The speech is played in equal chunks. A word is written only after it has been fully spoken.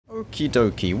Okie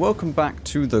dokie, welcome back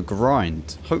to the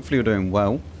grind. Hopefully you're doing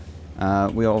well.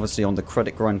 We are obviously on the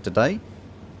credit grind today.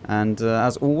 And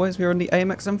as always, we are in the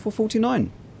AMX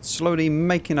M449. Slowly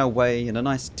making our way in a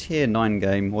nice tier 9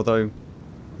 game. Although,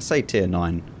 I say tier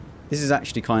 9. This is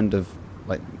actually kind of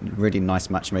like really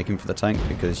nice matchmaking for the tank.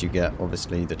 Because you get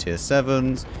obviously the tier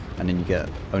 7s. And then you get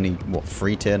only, what,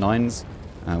 3 tier 9s.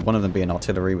 One of them being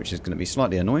artillery, which is going to be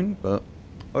slightly annoying. But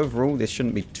overall, this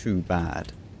shouldn't be too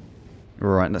bad.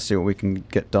 Right, let's see what we can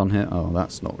get done here. Oh,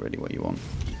 that's not really what you want.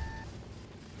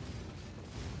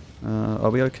 Are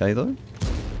we okay, though?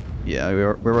 Yeah,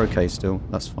 we're okay still.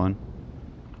 That's fine.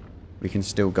 We can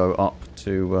still go up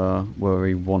to where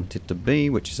we want it to be,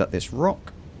 which is at this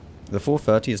rock. The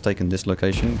 430 has taken this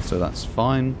location, so that's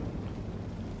fine.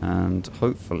 And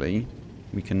hopefully,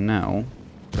 we can now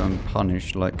go and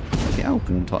punish, like, the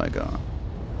Alpen Tiger.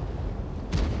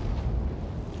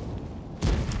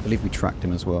 I believe we tracked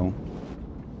him as well.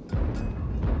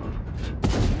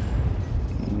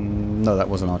 No, that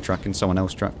wasn't our tracking. Someone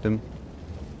else tracked him.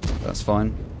 That's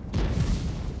fine.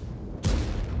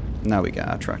 Now we get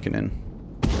our tracking in.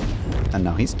 And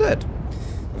now he's dead.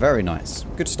 Very nice.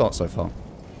 Good start so far.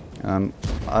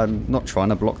 I'm not trying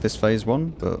to block this phase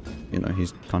 1, but, you know,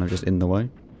 he's kind of just in the way.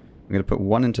 I'm going to put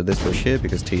one into this bush here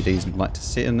because TDs like to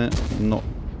sit in it. Not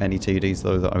any TDs,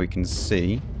 though, that we can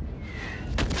see.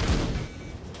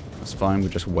 That's fine. We'll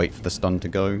just wait for the stun to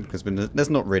go because there's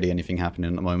not really anything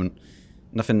happening at the moment.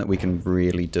 Nothing that we can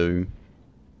really do.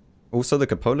 Also, the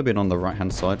cupola being on the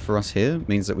right-hand side for us here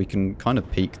means that we can kind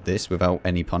of peek this without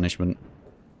any punishment.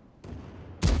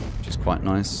 Which is quite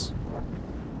nice.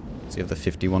 See if the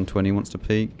 5120 wants to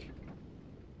peek.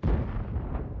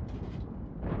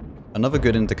 Another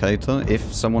good indicator,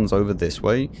 if someone's over this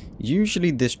way,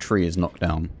 usually this tree is knocked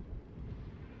down.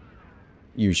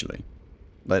 Usually.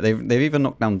 Like they've either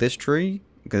knocked down this tree,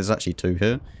 because there's actually 2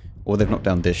 here, or they've knocked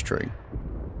down this tree.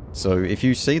 So if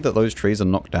you see that those trees are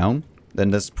knocked down, then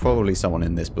there's probably someone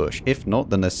in this bush. If not,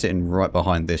 then they're sitting right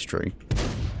behind this tree.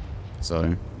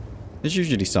 So, there's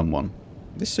usually someone.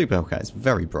 This Super Hellcat is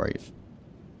very brave.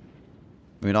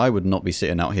 I mean, I would not be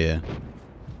sitting out here,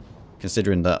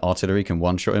 considering that artillery can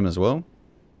one-shot him as well.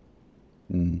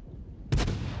 I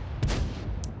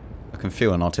can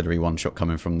feel an artillery one-shot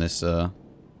coming from this, this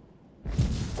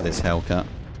Hellcat.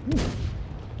 Ooh.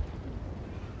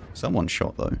 Someone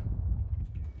shot, though.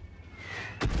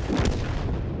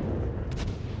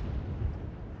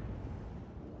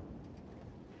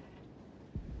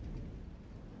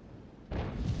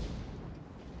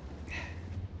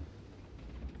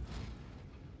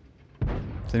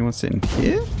 Is anyone sitting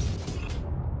here?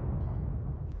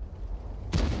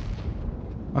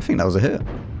 I think that was a hit.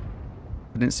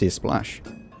 I didn't see a splash.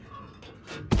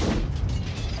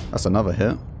 That's another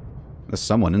hit. There's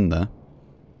someone in there.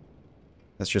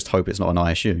 Let's just hope it's not an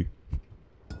ISU.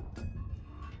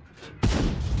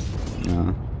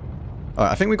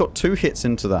 Alright, I think we got 2 hits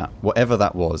into that, whatever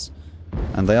that was.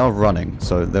 And they are running,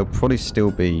 so they'll probably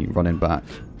still be running back.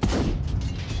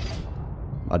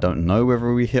 I don't know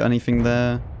whether we hit anything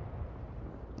there.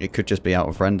 It could just be out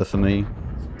of render for me.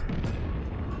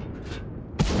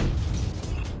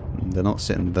 They're not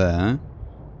sitting there.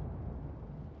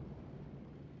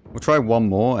 We'll try one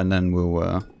more and then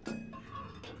we'll...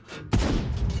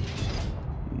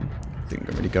 didn't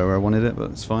really go where I wanted it,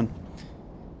 but it's fine.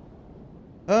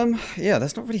 Yeah,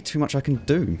 there's not really too much I can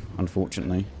do,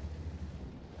 unfortunately.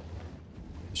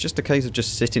 It's just a case of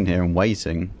just sitting here and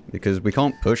waiting, because we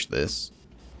can't push this.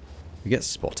 We get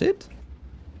spotted?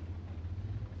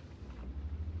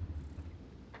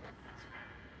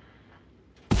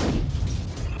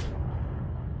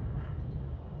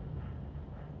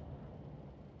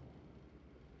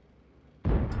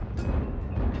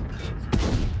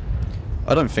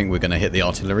 I don't think we're going to hit the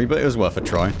artillery, but it was worth a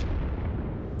try.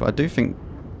 But I do think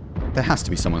there has to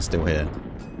be someone still here.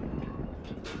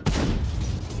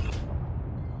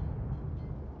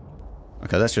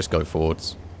 Okay, let's just go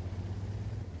forwards.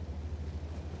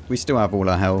 We still have all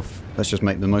our health. Let's just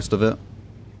make the most of it.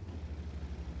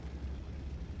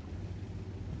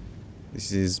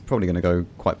 This is probably going to go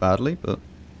quite badly, but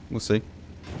we'll see.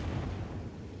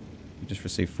 We just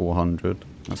received 400.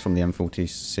 That's from the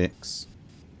M46.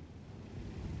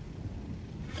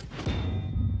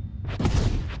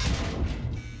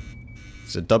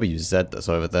 It's a WZ that's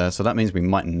over there, so that means we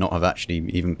might not have actually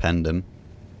even penned him.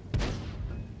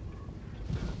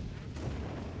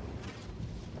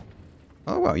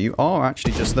 Oh wow, you are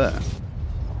actually just there.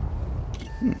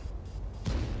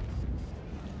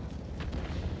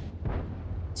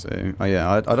 So, oh yeah,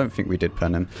 I don't think we did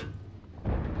pen him.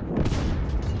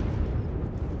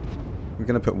 We're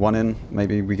going to put one in.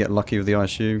 Maybe we get lucky with the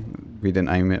ISU. We didn't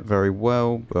aim it very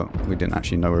well, but we didn't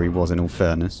actually know where he was, in all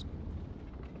fairness.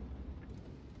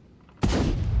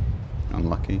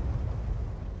 Unlucky.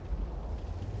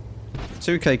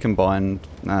 2k combined.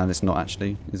 Nah, it's not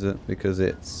actually, is it? Because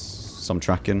it's some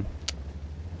tracking.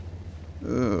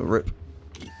 Rip.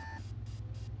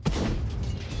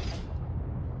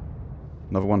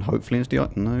 Another one hopefully into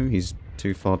the... No, he's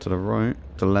too far to the right.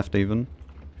 To the left even.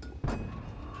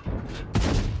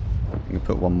 I'm gonna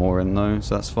put one more in though,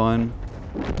 so that's fine.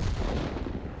 Let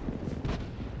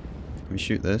me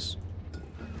shoot this.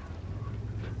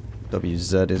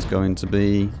 WZ is going to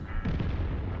be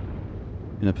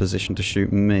in a position to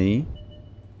shoot me.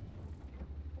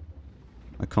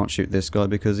 I can't shoot this guy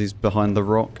because he's behind the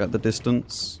rock at the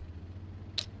distance.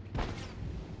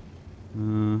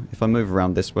 If I move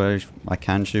around this way, I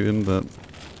can shoot him, but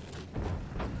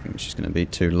I think it's just going to be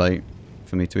too late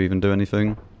for me to even do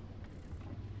anything.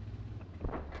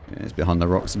 Yeah, he's behind the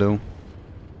rock still.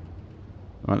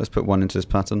 Alright, let's put one into this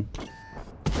pattern.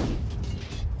 I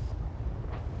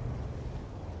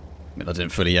mean, I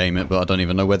didn't fully aim it, but I don't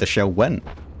even know where the shell went.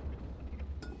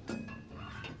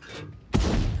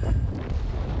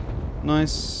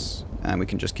 Nice. And we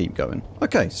can just keep going.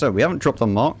 Okay, so we haven't dropped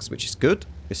on marks, which is good.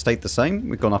 It stayed the same.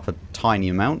 We've gone up a tiny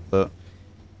amount, but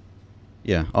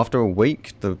yeah, after a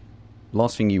week, the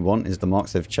last thing you want is the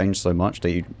marks have changed so much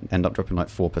that you end up dropping like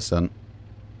 4%.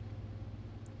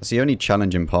 That's the only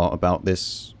challenging part about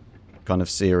this kind of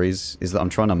series, is that I'm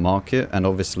trying to mark it, and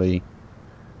obviously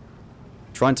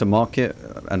trying to mark it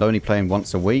and only playing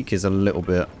once a week is a little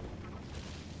bit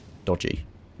dodgy,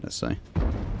 let's say.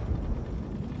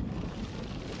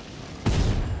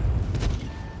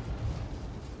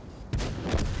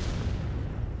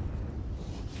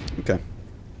 Okay.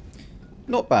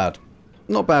 Not bad.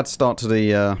 Not bad start to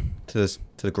the to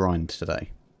the grind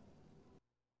today.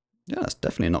 Yeah, that's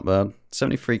definitely not bad.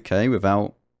 73k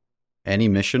without any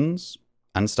missions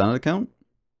and standard account.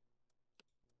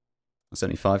 That's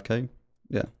only 5k.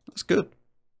 Yeah, that's good.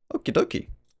 Okie dokie.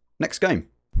 Next game.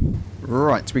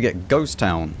 Right, we get Ghost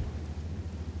Town.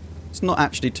 It's not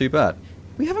actually too bad.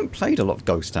 We haven't played a lot of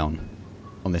Ghost Town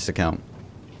on this account.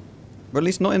 Or at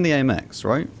least not in the AMX,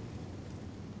 right?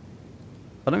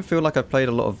 I don't feel like I've played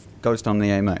a lot of Ghost Town in the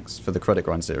AMX for the Credit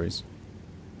Grind series.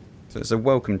 So it's a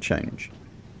welcome change.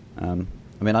 I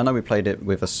mean, I know we played it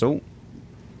with Assault.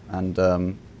 And,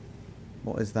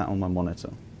 what is that on my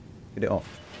monitor? Get it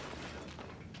off.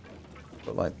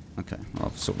 But like, okay,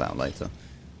 I'll sort that out later.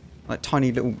 Like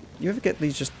tiny little... You ever get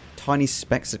these just tiny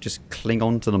specks that just cling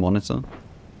onto the monitor?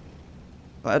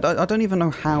 I don't even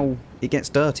know how it gets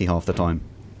dirty half the time.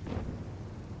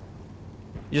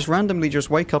 You just randomly just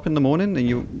wake up in the morning and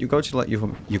you go to like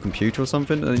your computer or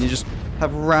something and you just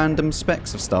have random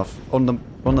specks of stuff on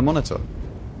the monitor.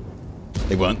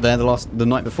 They weren't there the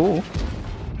night before.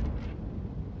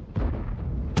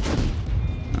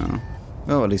 Oh.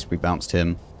 Well, at least we bounced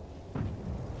him.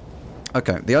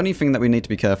 Okay, the only thing that we need to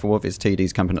be careful of is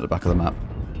TDs camping at the back of the map.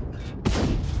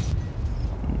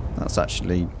 That's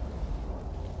actually...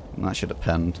 That should have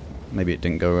penned. Maybe it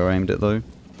didn't go where I aimed it though.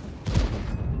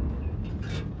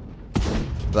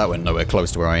 That went nowhere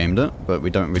close to where I aimed it, but we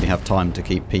don't really have time to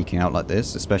keep peeking out like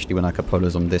this, especially when our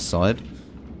cupola's on this side.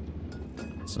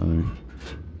 So...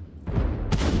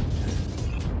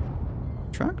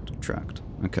 Tracked? Tracked.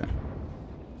 Okay.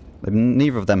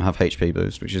 Neither of them have HP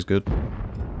boost, which is good.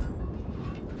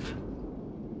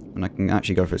 And I can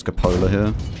actually go for its cupola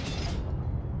here.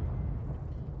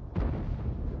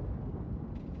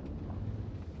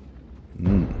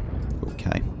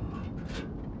 Okay.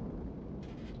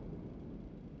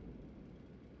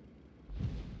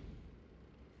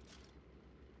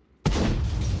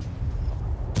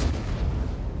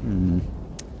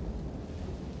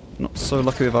 Not so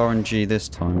lucky with RNG this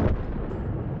time.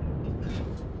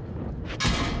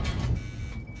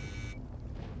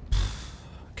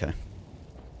 Okay.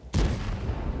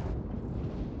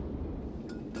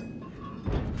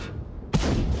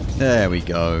 There we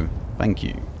go. Thank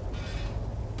you.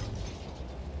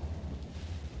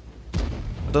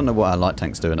 I don't know what our light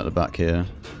tank's doing at the back here.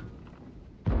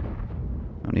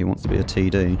 Only wants to be a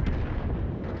TD.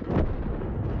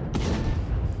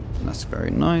 That's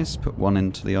very nice. Put one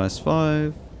into the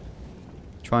IS-5.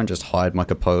 Try and just hide my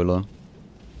cupola.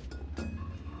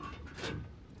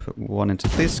 Put one into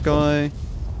this guy.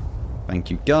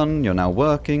 Thank you, gun. You're now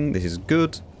working. This is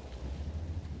good.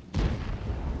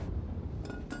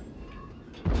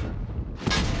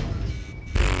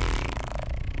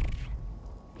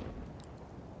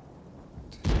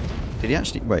 Did he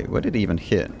actually... Wait, where did he even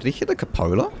hit? Did he hit the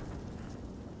cupola?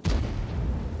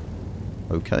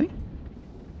 Okay.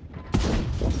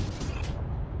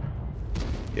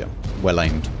 Yeah, well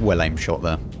aimed shot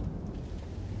there.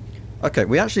 Okay,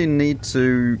 we actually need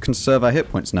to conserve our hit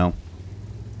points now.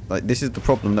 Like, this is the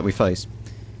problem that we face.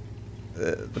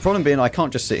 The problem being I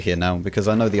can't just sit here now because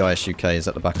I know the ISUK is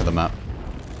at the back of the map.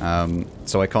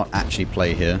 So I can't actually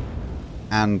play here.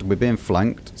 And we're being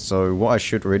flanked, so what I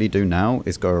should really do now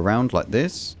is go around like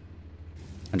this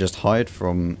and just hide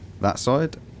from that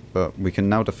side. But we can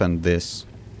now defend this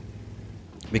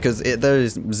because there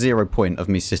is 0 point of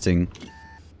me sitting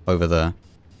over there.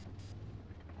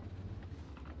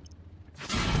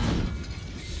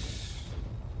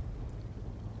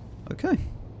 Okay.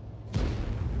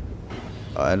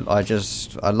 I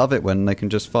love it when they can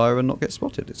just fire and not get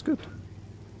spotted. It's good.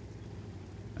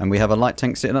 And we have a light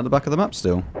tank sitting at the back of the map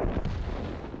still.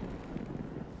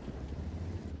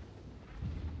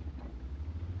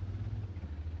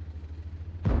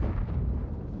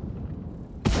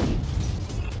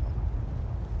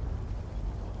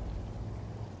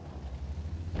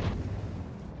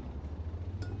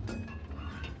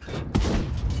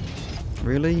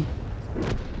 Really?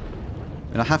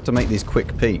 I mean, I have to make these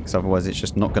quick peeks, otherwise it's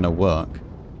just not going to work.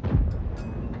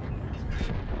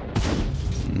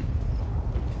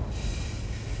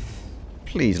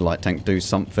 Please, light tank, do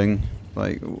something.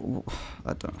 Like,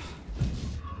 I don't...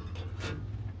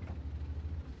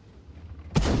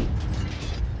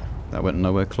 That went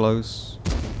nowhere close.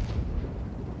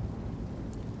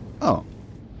 Oh.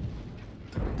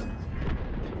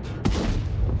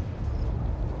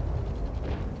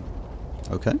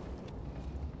 Okay.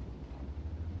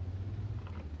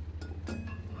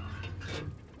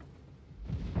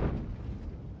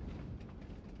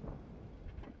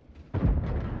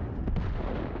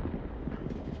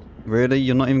 Really?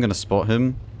 You're not even going to spot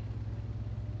him?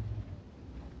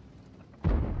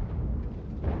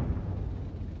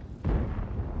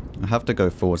 I have to go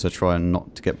forward to try and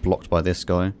not to get blocked by this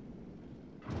guy.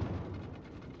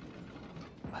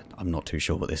 I'm not too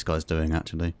sure what this guy's doing,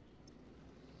 actually.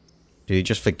 Did he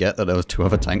just forget that there was 2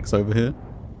 other tanks over here?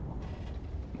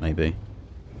 Maybe.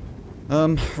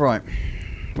 Right.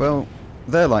 Well,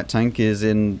 their light tank is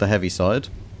in the heavy side.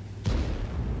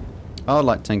 Our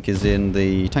light tank is in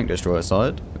the tank destroyer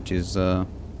side, which is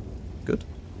good.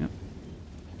 Yeah.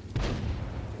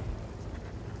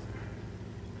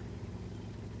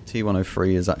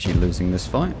 T103 is actually losing this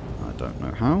fight. I don't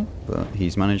know how, but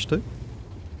he's managed to.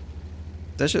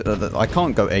 I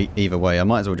can't go either way. I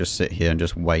might as well just sit here and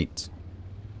just wait.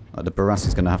 The Barras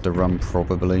is going to have to run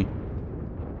probably.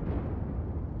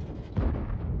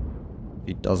 If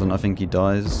he doesn't, I think he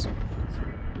dies.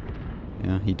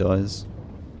 Yeah, he dies.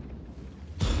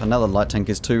 Another light tank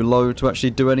is too low to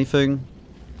actually do anything.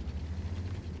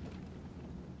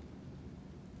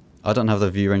 I don't have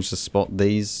the view range to spot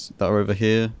these that are over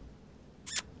here.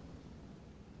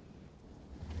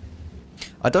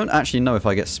 I don't actually know if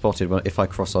I get spotted if I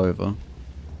cross over.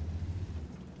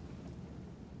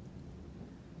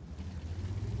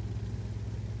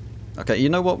 Okay, you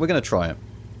know what? We're going to try it.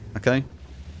 Okay?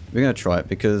 We're going to try it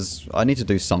because I need to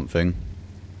do something.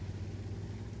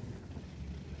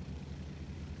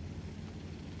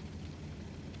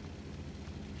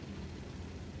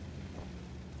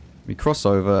 We cross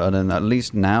over, and then at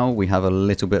least now we have a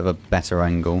little bit of a better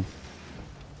angle.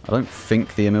 I don't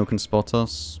think the Emil can spot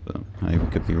us, but hey, we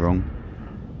could be wrong.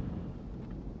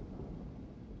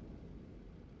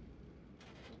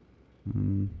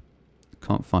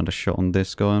 Can't find a shot on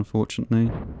this guy,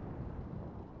 unfortunately.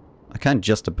 I can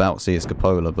just about see his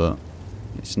cupola, but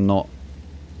it's not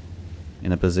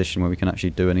in a position where we can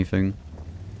actually do anything.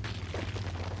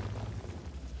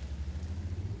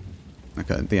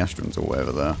 Okay, the Astron's all the way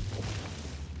over there.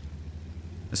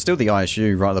 There's still the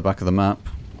ISU right at the back of the map.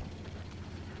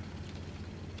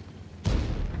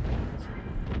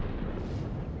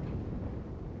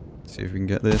 See if we can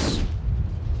get this.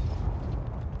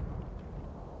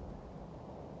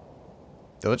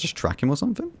 Did I just track him or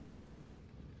something?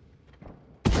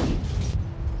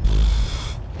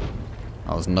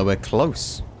 I was nowhere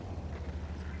close.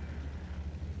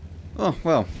 Oh,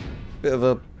 well. Bit of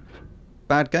a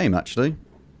bad game, actually.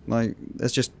 Like,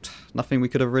 there's just nothing we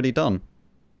could have really done.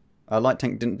 Our light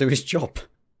tank didn't do his job.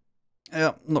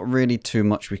 Yeah, not really too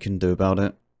much we can do about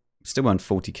it. Still earned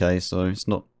 40k, so it's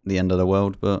not the end of the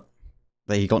world, but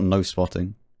he got no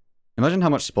spotting. Imagine how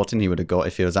much spotting he would have got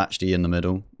if he was actually in the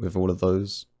middle with all of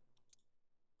those.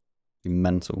 It'd be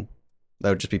mental. They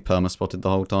would just be perma-spotted the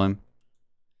whole time.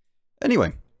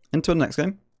 Anyway, into the next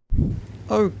game.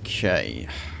 Okay,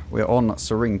 we're on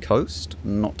Serene Coast.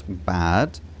 Not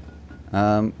bad.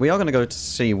 We are going to go to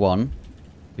C1,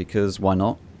 because why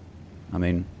not? I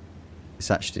mean,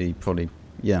 it's actually probably,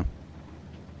 yeah.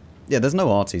 Yeah, there's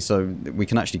no arty, so we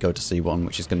can actually go to C1,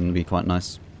 which is going to be quite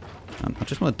nice. I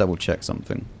just want to double check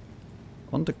something.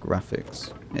 Under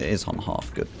graphics, it is on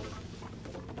half good.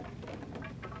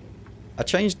 I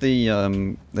changed the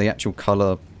actual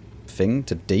color thing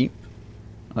to deep.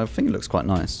 I think it looks quite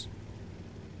nice.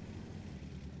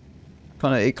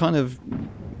 It kind of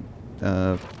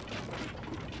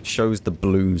shows the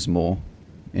blues more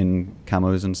in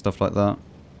camos and stuff like that.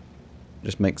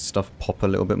 Just makes stuff pop a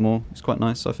little bit more. It's quite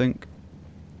nice, I think.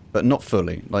 But not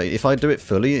fully. Like, if I do it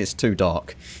fully, it's too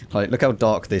dark. Like, look how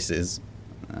dark this is.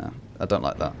 I don't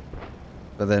like that.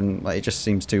 But then, like, it just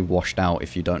seems too washed out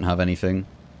if you don't have anything.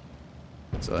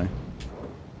 So.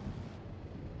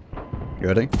 You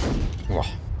ready? Whoa.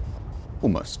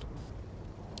 Almost.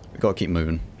 We gotta keep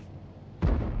moving.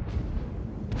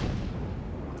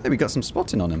 Hey, we got some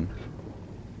spotting on him.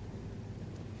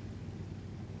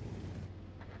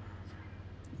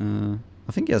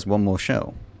 I think he has one more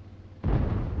shell.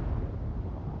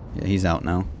 Yeah, he's out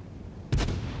now.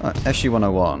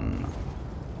 SU-101.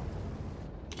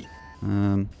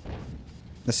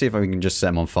 Let's see if we can just set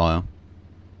him on fire.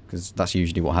 Because that's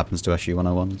usually what happens to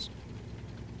SU-101s.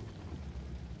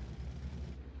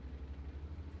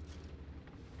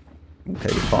 Okay,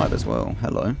 5 as well.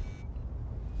 Hello.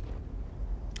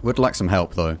 Would like some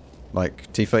help though.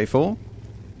 Like T-34?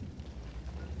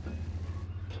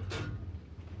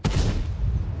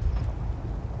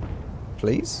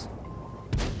 Please?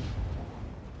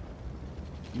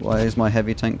 Why is my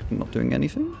heavy tank not doing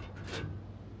anything?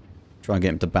 Try and get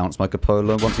him to bounce my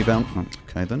cupola once he bounces. Oh,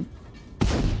 okay then.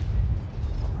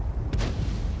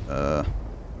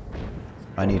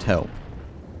 I need help.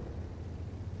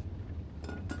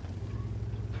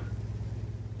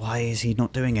 Why is he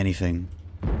not doing anything?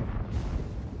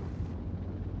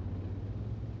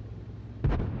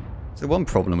 Is there one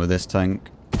problem with this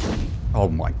tank? Oh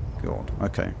my god.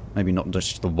 Okay. Maybe not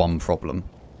just the one problem.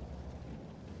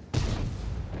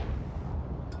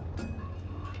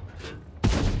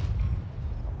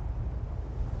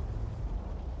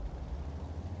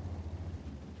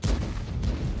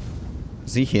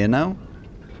 Is he here now?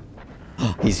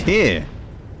 He's here!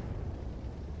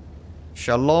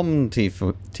 Shalom,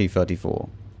 T-34.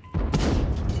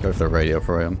 Go for the radio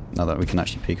program, now that we can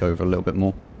actually peek over a little bit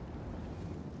more.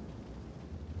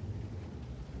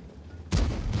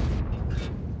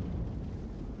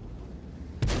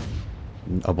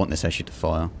 I want this issue to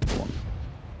fire.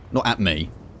 Not at me.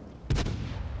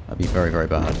 That'd be very, very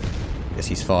bad. Yes,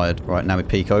 he's fired. Right, now we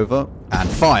peek over. And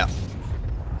fire!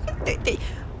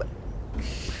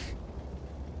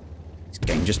 This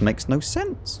game just makes no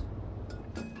sense.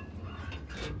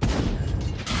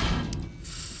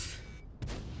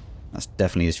 That's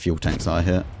definitely his fuel tanks that I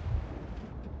hit.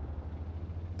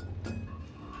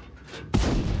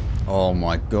 Oh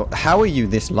my god. How are you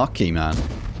this lucky, man?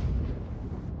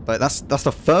 Like, that's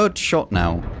the third shot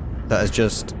now that has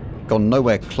just gone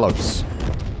nowhere close.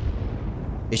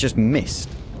 It's just missed.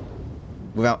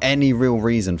 Without any real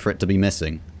reason for it to be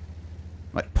missing.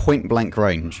 Like, point blank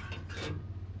range.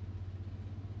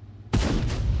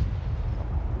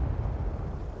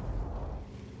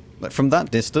 Like, from that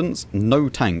distance, no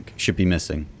tank should be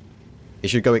missing. It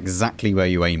should go exactly where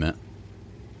you aim it.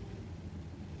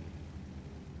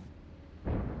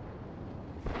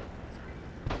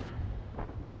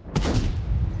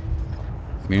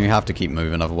 I mean, we have to keep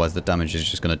moving, otherwise the damage is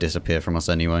just going to disappear from us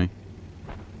anyway.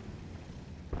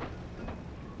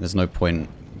 There's no point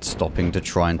stopping to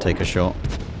try and take a shot.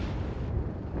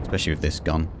 Especially with this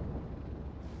gun.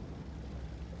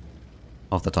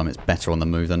 Half the time it's better on the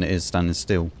move than it is standing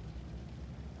still.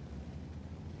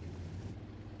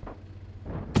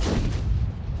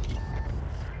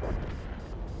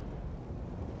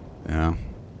 Yeah.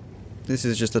 This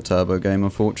is just a turbo game,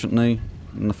 unfortunately.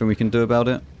 Nothing we can do about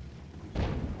it.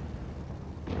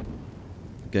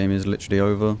 The game is literally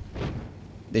over.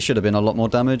 It should have been a lot more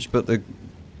damage, but the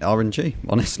RNG,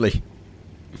 honestly.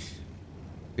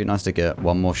 Be nice to get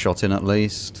one more shot in at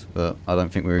least, but I don't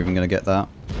think we're even going to get that.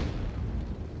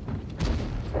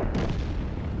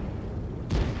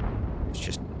 It's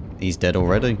just, he's dead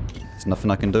already. There's nothing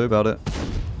I can do about it.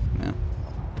 Yeah.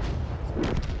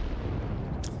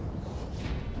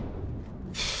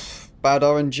 Bad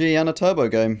RNG and a turbo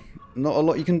game. Not a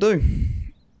lot you can do.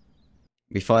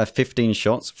 We fire 15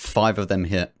 shots, 5 of them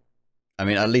hit. I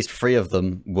mean, at least 3 of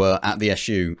them were at the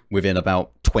SU within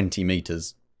about 20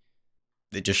 meters.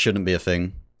 It just shouldn't be a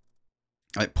thing.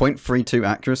 Like 0.32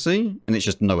 accuracy, and it's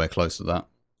just nowhere close to that.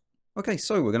 Okay,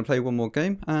 so we're going to play one more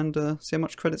game and see how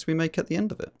much credits we make at the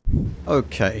end of it.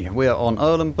 Okay, we are on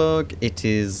Erlenberg. It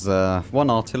is 1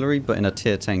 artillery, but in a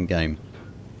tier 10 game.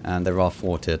 And there are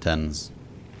 4 tier 10s.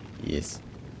 Yes.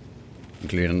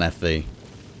 Including an FV.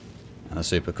 And a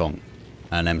Super Conk.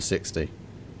 And an M60.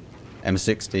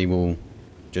 M60 will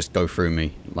just go through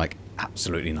me like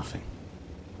absolutely nothing.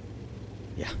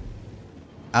 Yeah.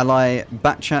 Ally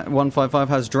Batchat 155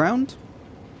 has drowned.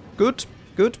 Good.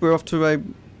 Good. We're off to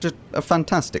just a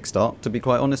fantastic start, to be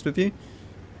quite honest with you.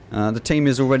 The team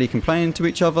is already complaining to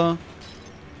each other.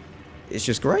 It's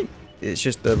just great. It's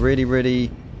just a really,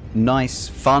 really nice,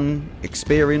 fun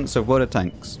experience of World of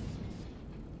Tanks.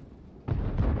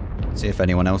 See if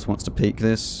anyone else wants to peek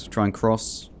this. Try and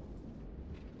cross.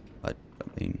 I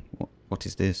mean, what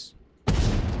is this?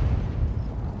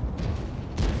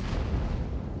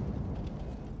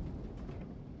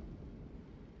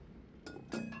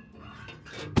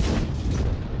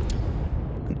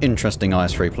 An interesting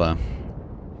IS-3 player.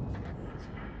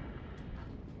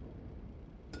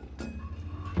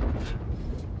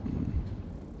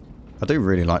 I do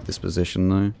really like this position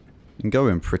though. You can go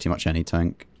in pretty much any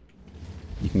tank.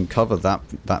 You can cover that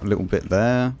little bit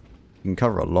there. You can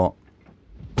cover a lot.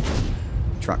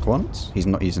 Track once. He's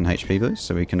not using HP boost,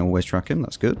 so we can always track him.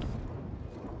 That's good.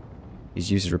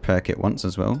 He's used his repair kit once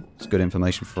as well. It's good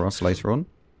information for us later on.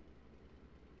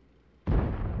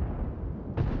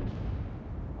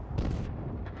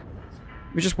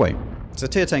 We just wait. It's a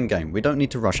tier 10 game. We don't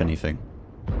need to rush anything.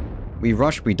 We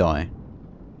rush, we die.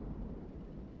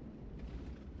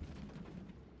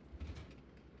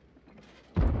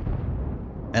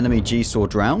 Enemy G-Saw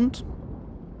drowned.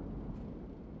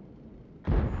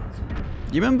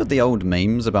 You remember the old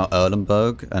memes about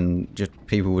Erlenberg and just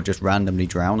people would just randomly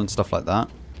drown and stuff like that?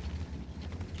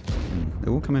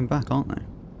 They're all coming back, aren't they?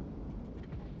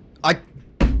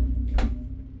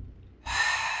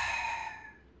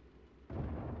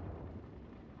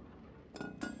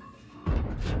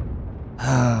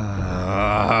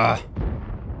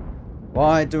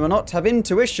 Why do I not have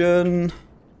intuition?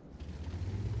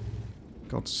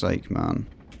 God's sake, man.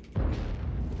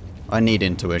 I need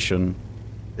intuition.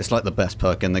 It's like the best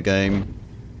perk in the game.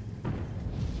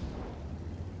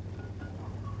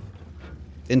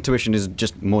 Intuition is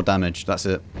just more damage, that's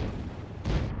it.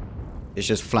 It's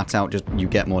just flat out, just you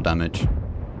get more damage.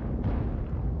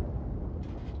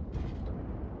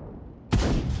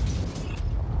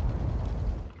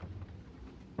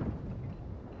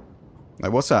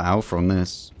 Like, what's that alpha on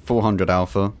this? 400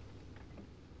 alpha.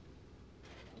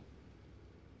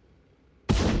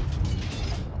 I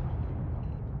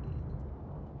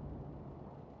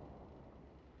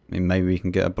mean, maybe we can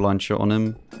get a blind shot on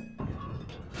him. I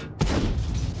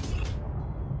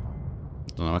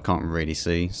don't know, I can't really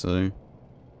see, so...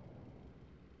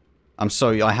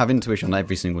 I have intuition on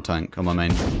every single tank on my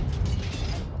main.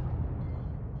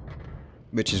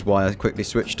 Which is why I quickly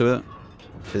switched to it.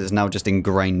 Because it's now just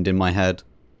ingrained in my head.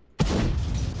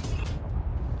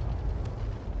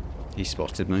 He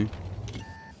spotted me.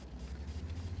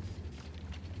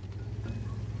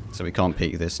 So we can't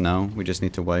peek this now, we just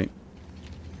need to wait.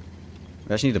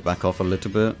 We actually need to back off a little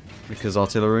bit, because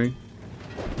artillery.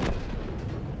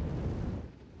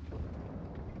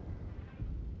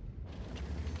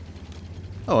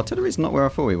 Oh, artillery's not where I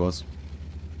thought he was.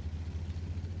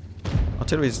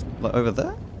 Artillery's like over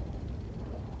there?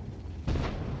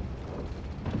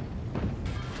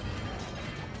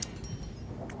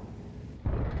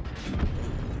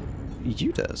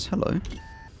 Udes, hello.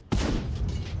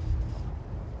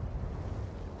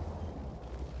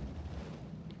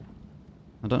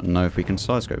 I don't know if we can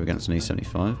sidescope against an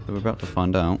E75, but we're about to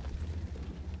find out.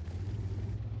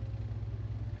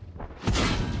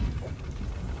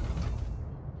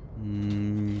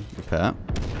 Repair.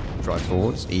 Drive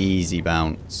forwards. Easy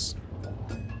bounce.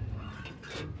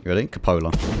 You ready?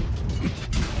 Capola.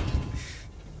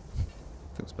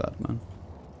 Feels bad, man.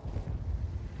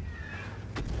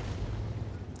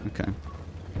 Okay.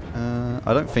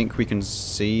 I don't think we can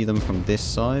see them from this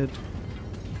side.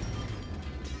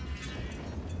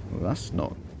 Well, that's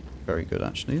not very good,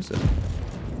 actually, is it?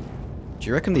 Do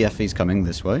you reckon the FE's coming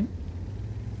this way? Can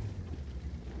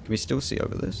we still see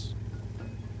over this?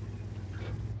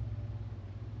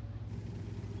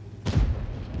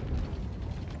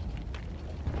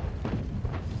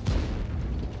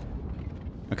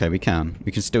 Okay, we can.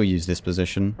 We can still use this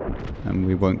position, and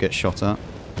we won't get shot at,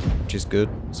 which is good.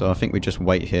 So I think we just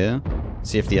wait here,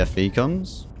 see if the FE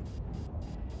comes.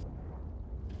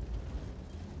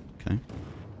 Okay.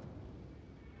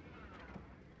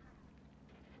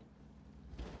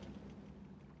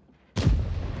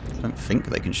 I don't think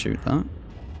they can shoot that.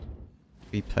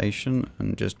 Be patient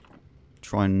and just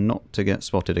try not to get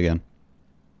spotted again.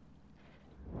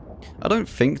 I don't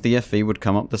think the FE would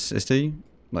come up the city.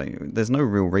 Like, there's no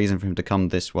real reason for him to come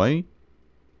this way.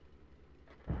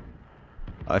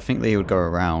 I think that he would go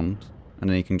around, and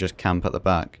then he can just camp at the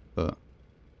back, but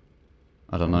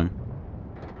I don't know.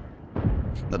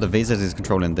 But the VZ is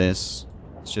controlling this.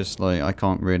 It's just like, I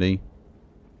can't really...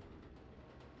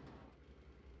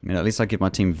 I mean, at least I give my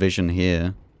team vision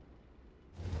here.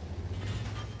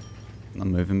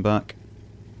 I'm moving back.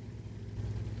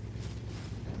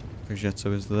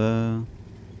 Progetto is there.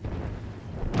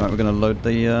 Right, we're going to load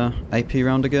the AP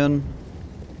round again.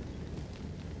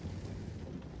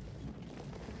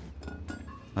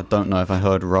 I don't know if I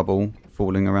heard rubble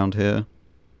falling around here.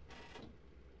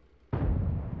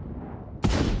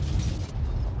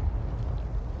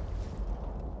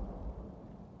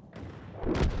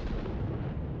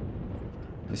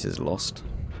 This is lost.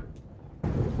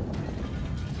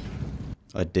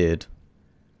 I did.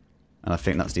 And I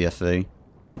think that's the FV.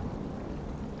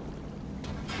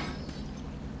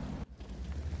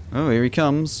 Oh, here he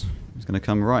comes. He's going to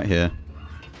come right here.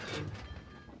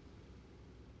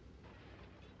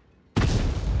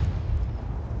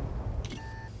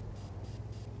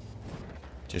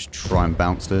 Just try and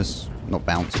bounce this. Not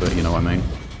bounce, but you know what I mean.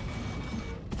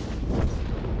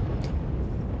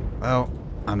 Well,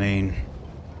 I mean...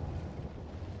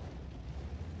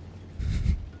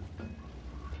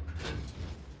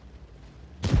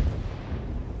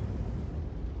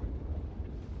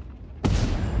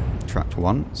 Trapped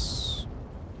once.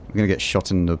 We're going to get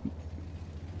shot in the...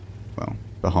 well,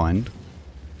 behind.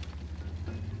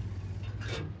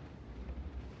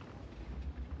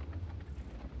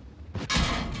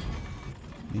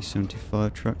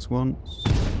 E75 tracks once.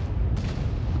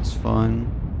 That's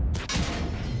fine.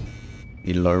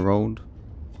 He low rolled.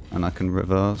 And I can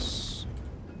reverse.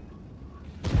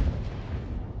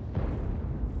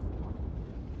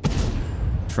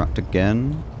 Trapped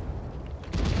again.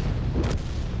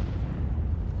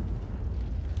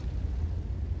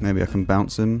 Maybe I can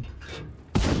bounce him.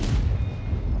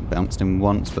 Bounced him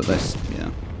once, but that's,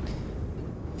 yeah.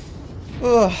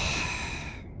 Ugh.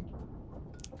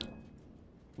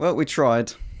 Well, we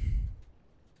tried.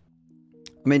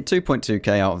 I mean,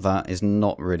 2.2k out of that is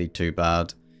not really too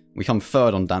bad. We come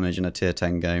third on damage in a tier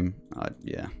 10 game.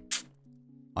 Yeah.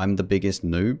 I'm the biggest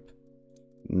noob?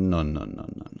 No.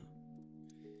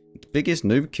 The biggest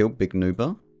noob killed Big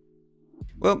Noober?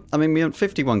 Well, I mean, we earned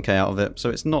 51k out of it,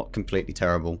 so it's not completely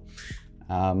terrible.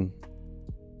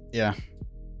 Yeah.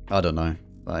 I don't know.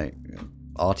 Like,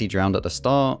 Artie drowned at the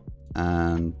start,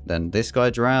 and then this guy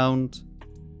drowned.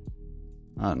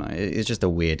 I don't know, it's just a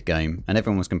weird game, and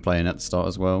everyone was complaining at the start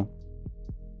as well.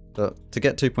 But to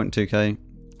get 2.2k,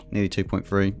 nearly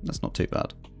 2.3, that's not too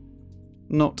bad.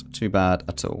 Not too bad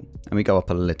at all. And we go up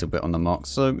a little bit on the marks,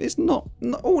 so it's not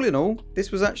all in all,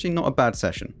 this was actually not a bad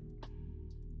session.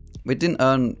 We didn't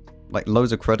earn like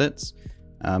loads of credits,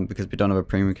 because we don't have a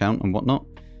premium account and whatnot,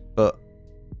 but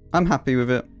I'm happy with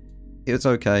it. It's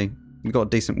okay, we got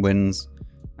decent wins.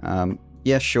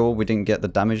 Yeah, sure, we didn't get the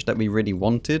damage that we really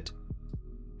wanted,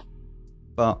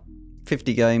 but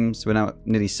 50 games, we're now at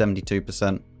nearly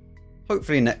 72%.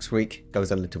 Hopefully next week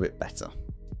goes a little bit better.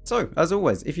 So, as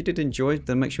always, if you did enjoy,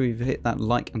 then make sure you hit that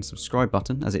like and subscribe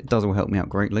button, as it does all help me out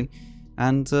greatly.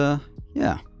 And,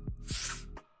 yeah.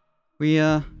 We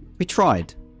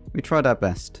tried. We tried our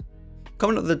best.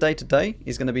 Comment of the day today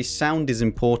is going to be sound is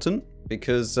important,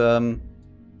 because,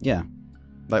 yeah.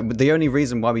 Like, the only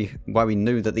reason why we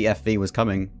knew that the FV was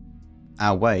coming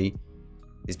our way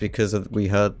is because we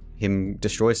heard him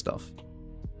destroy stuff.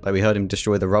 Like, we heard him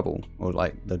destroy the rubble, or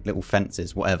like the little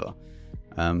fences, whatever.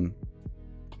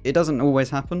 It doesn't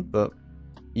always happen, but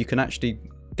you can actually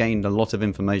gain a lot of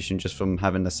information just from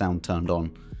having the sound turned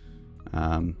on,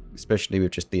 especially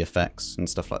with just the effects and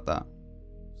stuff like that.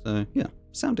 So yeah,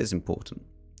 sound is important.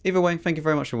 Either way, thank you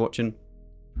very much for watching,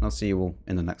 and I'll see you all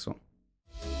in the next one.